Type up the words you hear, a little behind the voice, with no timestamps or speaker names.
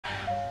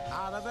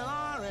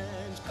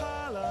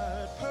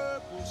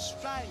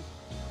stripe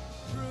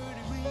through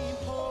the green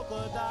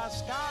polka dot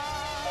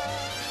sky.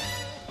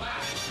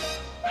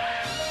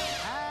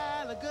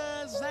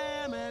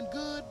 Alakazam and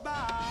goodbye.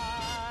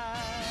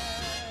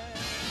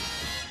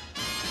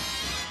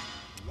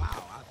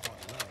 Wow, I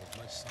thought love was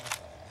much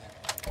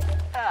softer than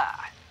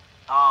that.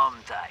 Arm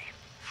day.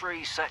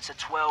 3 sets of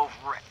 12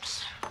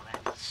 reps.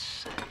 Let's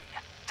see.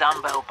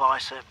 Dumbbell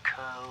bicep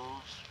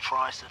curls,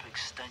 tricep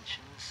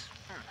extensions,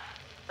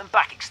 and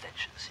back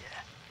extensions,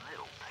 yeah.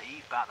 Little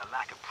peeve about the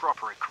lack of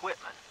proper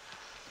equipment.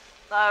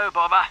 No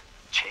bother.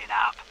 Chin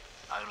up.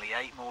 Only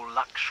 8 more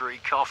luxury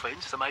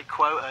coffins to make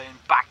quota in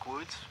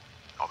backwoods.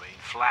 I mean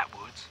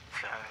flatwoods.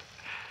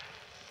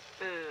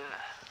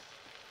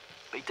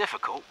 Be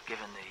difficult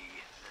given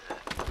the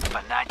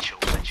financial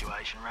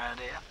situation around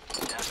here.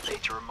 Just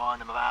need to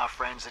remind them of our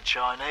friends the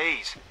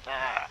Chinese.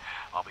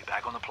 I'll be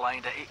back on the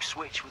plane to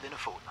Ipswich within a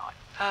fortnight.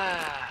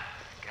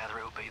 Gather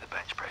it'll be the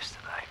bench press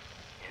today.